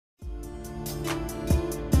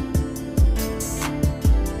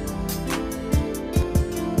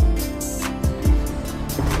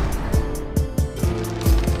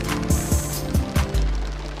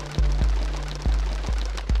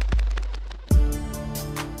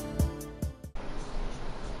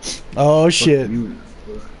Oh shit.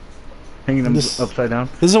 Hanging him upside down?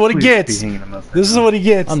 This is what he gets. This is what he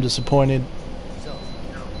gets. I'm disappointed. So,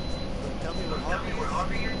 tell me what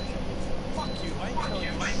hobby is. Fuck you, I ain't telling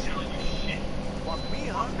you shit. Fuck me,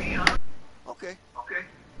 huh? Okay.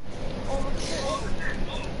 Oh, look at this.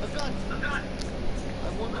 A gun. I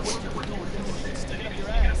wonder what you would do with this. Stick it up your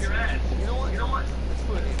ass. You know what? Let's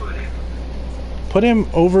put it in. Put him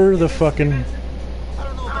over the fucking... I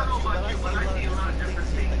don't know about you, but I see a lot of different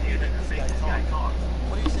things that make this guy talk.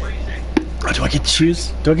 What do you say? Oh, do I get to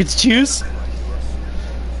choose? Do I get to choose?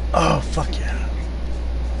 Oh, fuck yeah.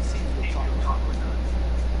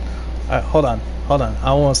 Hold on.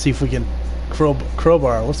 I want to see if we can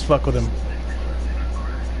crowbar. Let's fuck with him.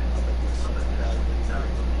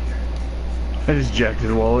 I just jacked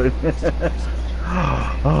his wallet.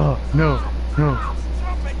 Oh, no.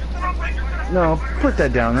 No, put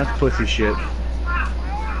that down. That's pussy shit.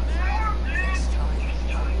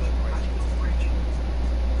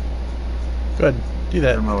 Good. Do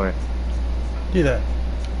that. Get my way. Do that.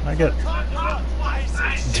 I get it.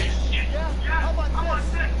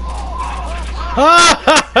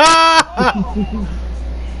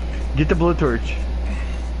 Get the blowtorch.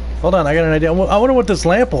 Hold on, I got an idea. I wonder what this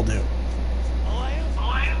lamp will do.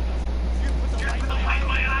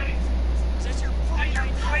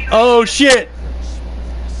 Oh shit!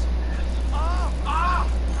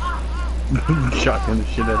 Shotgun the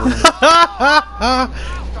shit out of him.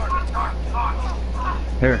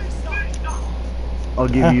 Here.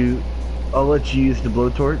 I'll let you use the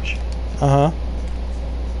blowtorch. Uh-huh.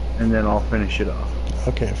 And then I'll finish it off.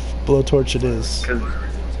 Okay, blowtorch it is. Cause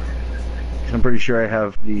I'm pretty sure I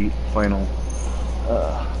have the final,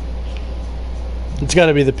 It's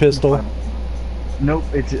gotta be the pistol. Nope,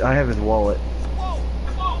 I have his wallet.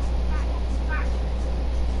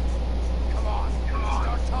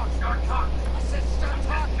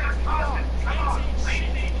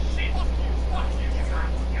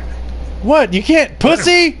 What? You can't,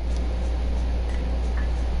 pussy?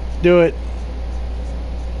 Do it.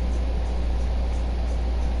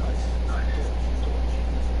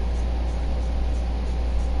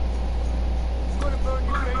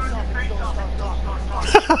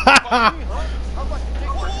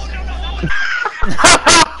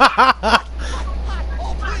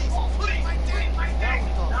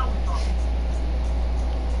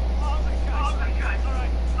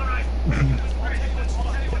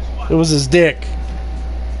 It was his dick.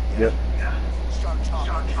 Yep.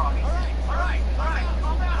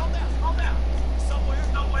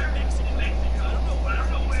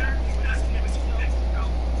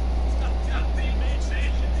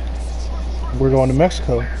 We're going to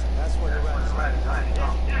Mexico.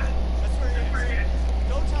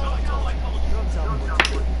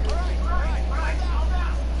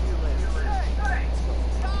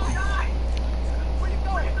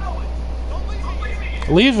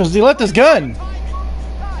 Leave us. He left his gun.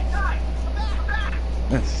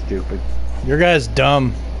 That's stupid. Your guy's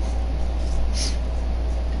dumb.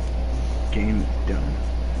 Game is dumb.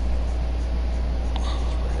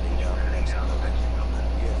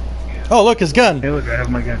 Oh, look, his gun. Hey, look, I have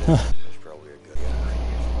my gun.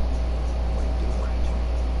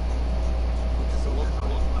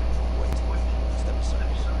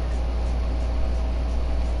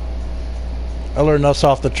 I learned us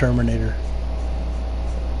off the Terminator.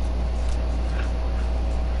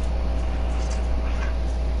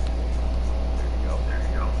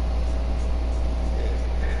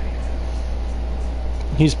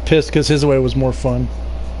 He's pissed because his way was more fun.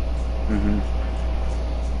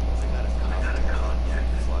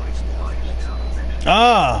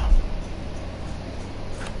 Ah!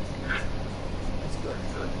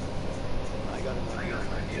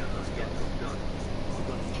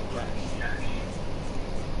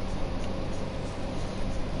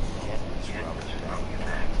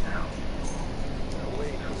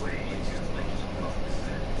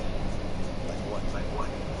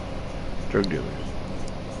 Drug dealers.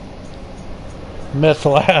 Meth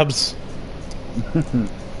labs.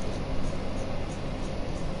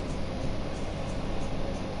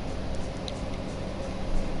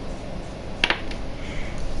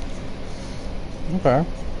 Okay.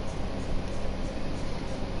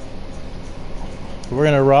 We're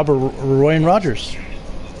gonna rob a Roy and Rogers.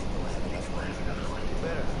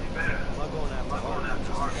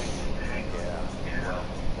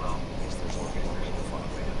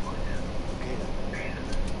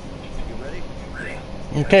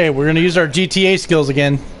 Okay, we're gonna use our GTA skills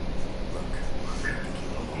again.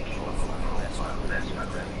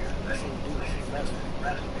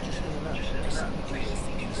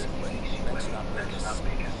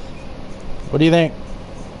 What do you think?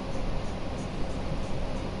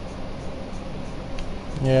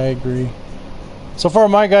 Yeah, I agree. So far,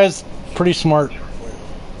 my guy's pretty smart.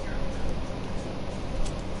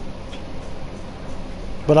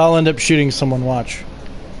 But I'll end up shooting someone, watch.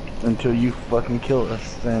 Until you fucking kill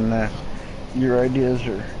us, then your ideas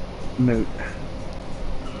are moot.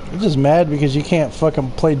 I'm just mad because you can't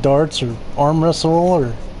fucking play darts or arm wrestle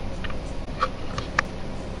or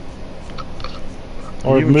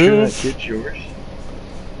You even sure move. that kid's yours?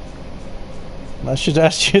 I should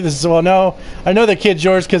ask you this as well. No, I know the kid's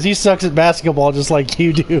yours because he sucks at basketball just like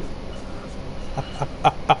you do. Ha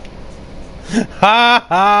ha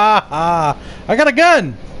ha! I got a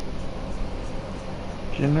gun!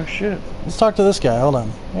 Yeah, no shit. Let's talk to this guy. Hold on.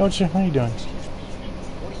 Hey, how you doing?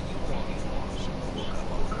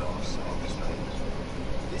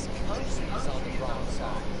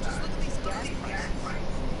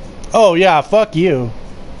 Oh yeah, fuck you.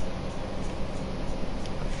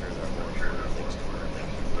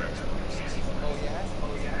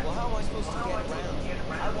 Well, how am I supposed to get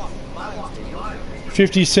around? I walk miles to your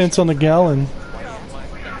 50 cents on the gallon.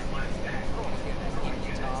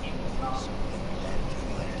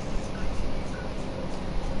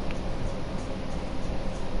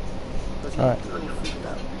 Alright.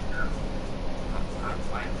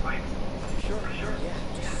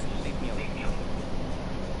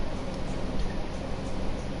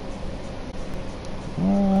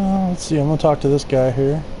 Let's see, I'm gonna talk to this guy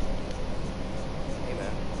here. Hey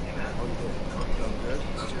man, how you doing? Doing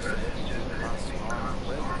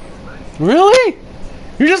good? Really?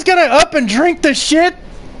 You're just gonna up and drink the shit?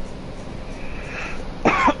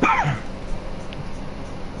 I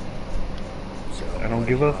don't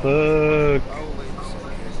give a fuck.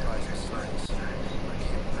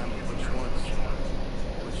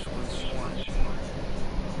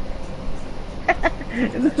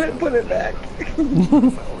 And then I put it back.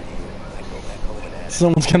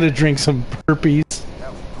 Someone's gonna drink some burpees.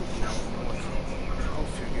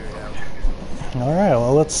 Alright,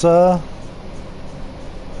 well let's I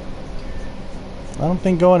don't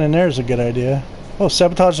think going in there is a good idea. Oh,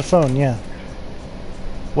 sabotage the phone, yeah.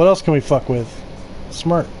 What else can we fuck with?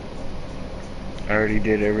 Smart. I already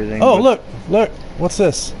did everything. Oh, look! Look! What's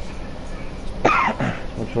this?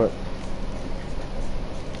 What's what?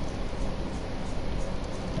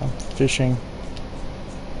 I'm fishing.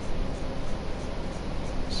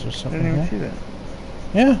 Is there I something didn't even here? see that.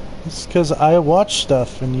 Yeah, it's because I watch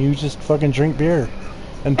stuff and you just fucking drink beer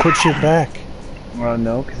and put shit back. Well,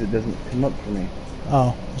 no, because it doesn't come up for me.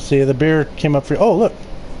 Oh, see, the beer came up for you. Oh, look!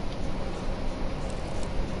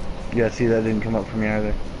 Yeah, see, that didn't come up for me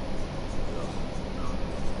either.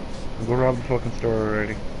 Go rob the fucking store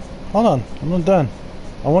already. Hold on, I'm not done.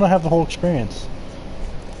 I want to have the whole experience.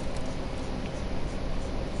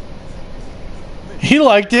 He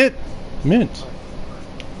liked it! Mint.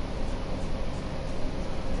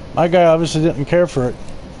 My guy obviously didn't care for it.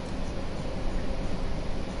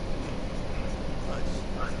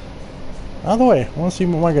 Out of the way. I want to see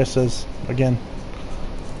what my guy says again.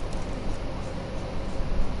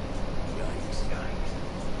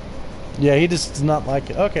 Yeah, he just does not like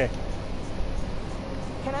it. Okay.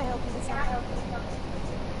 Can I help you with something?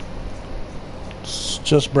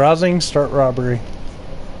 Just browsing, start robbery.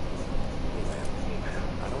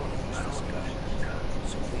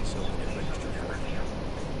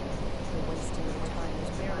 You're wasting your time is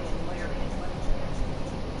very unlikely.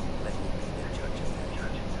 Let me be the judge of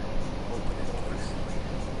that. Open it, please.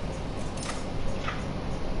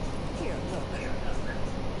 Here, look.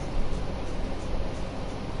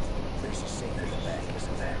 There's a safe in the back,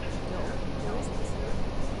 isn't there? No, there isn't.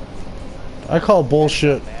 I call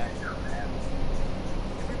bullshit.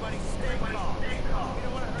 Everybody stay calm. We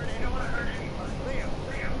don't want to hurt anyone. Leo,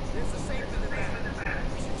 there's a safe in the back.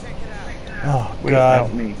 We should check it out. Oh, Without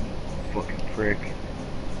God. me, fucking prick.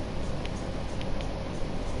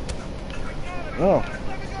 Oh.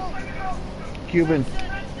 Cuban.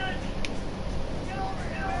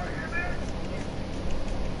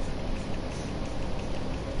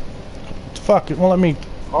 Fuck, it won't let me.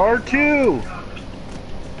 R2!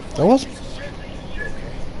 I was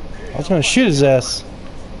gonna shoot his ass.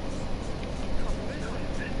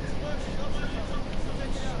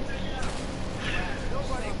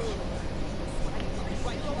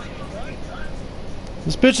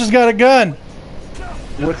 This bitch has got a gun.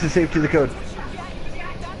 What's the safety of the code?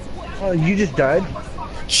 Oh, you just died?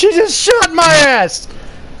 She just shot my ass.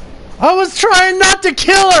 I was trying not to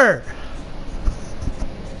kill her.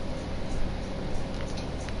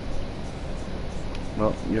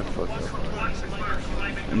 Well, you're fucked up.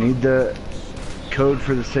 I need the code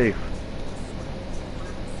for the safe.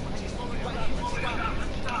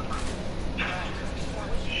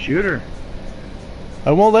 Shoot her.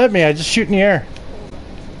 It won't let me. I just shoot in the air.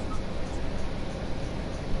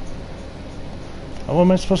 Oh, what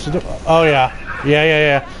am I supposed to do? Oh, yeah.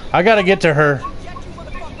 Yeah. I gotta get to her.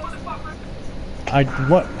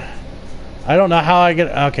 What? I don't know how I get...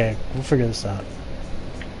 Okay, we'll figure this out.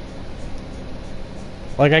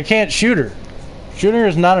 Like, I can't shoot her. Shooting her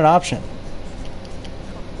is not an option.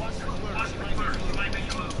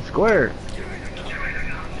 Square.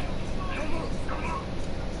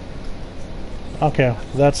 Okay,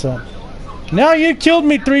 that's now you killed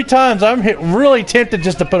me 3 times. I'm really tempted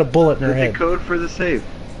just to put a bullet in her head. The code for the safe.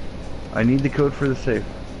 I need the code for the safe.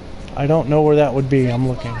 I don't know where that would be. I'm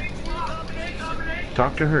looking.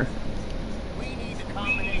 Talk to her.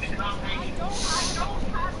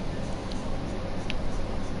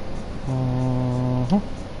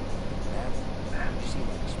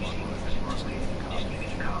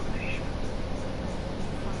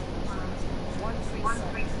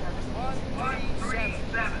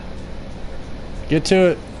 Get to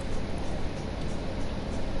it.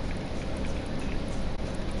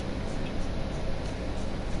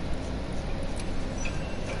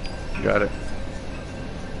 Got it.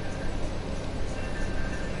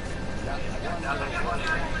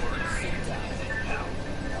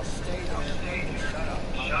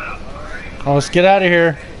 Oh, let's get out of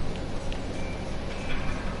here.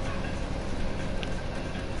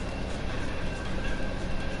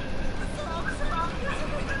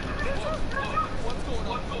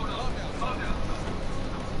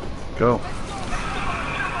 Go.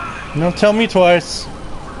 Don't tell me twice.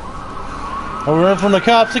 Are we running from the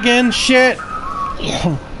cops again? Shit.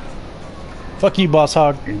 Fuck you, boss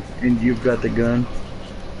hog. And you've got the gun.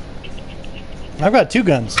 I've got 2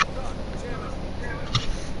 guns.